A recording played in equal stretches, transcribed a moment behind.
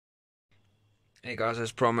Hey guys,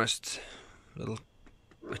 as promised, little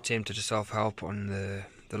attempt at a self-help on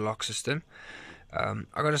the lock system. I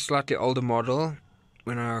got a slightly older model.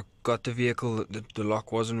 When I got the vehicle, the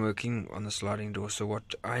lock wasn't working on the sliding door, so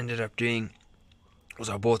what I ended up doing was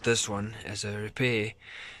I bought this one as a repair,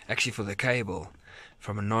 actually for the cable,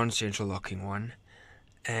 from a non-central locking one.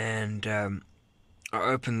 And I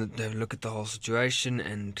opened the look at the whole situation,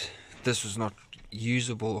 and this was not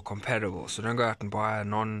usable or compatible. So don't go out and buy a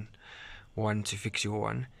non one to fix your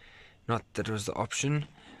one. Not that it was the option,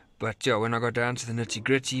 but yeah, when I got down to the nitty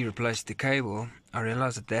gritty, replaced the cable, I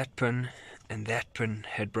realized that that pin and that pin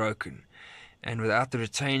had broken. And without the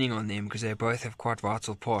retaining on them, because they both have quite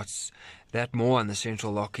vital parts, that more on the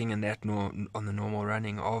central locking and that more on the normal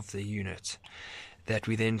running of the unit, that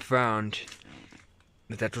we then found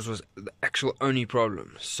that was the actual only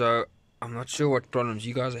problem. So I'm not sure what problems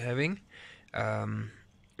you guys are having, and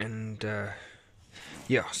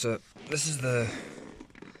yeah. So this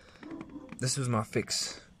was my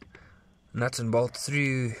fix. Nuts and bolts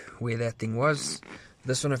through where that thing was.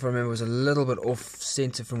 This one, if I remember, was a little bit off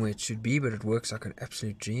center from where it should be, but it works like an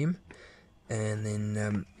absolute dream. And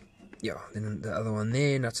then yeah, then the other one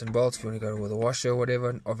there, nuts and bolts if you want to go with a washer or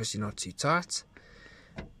whatever, obviously not too tight.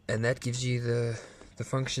 And that gives you the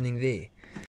functioning there.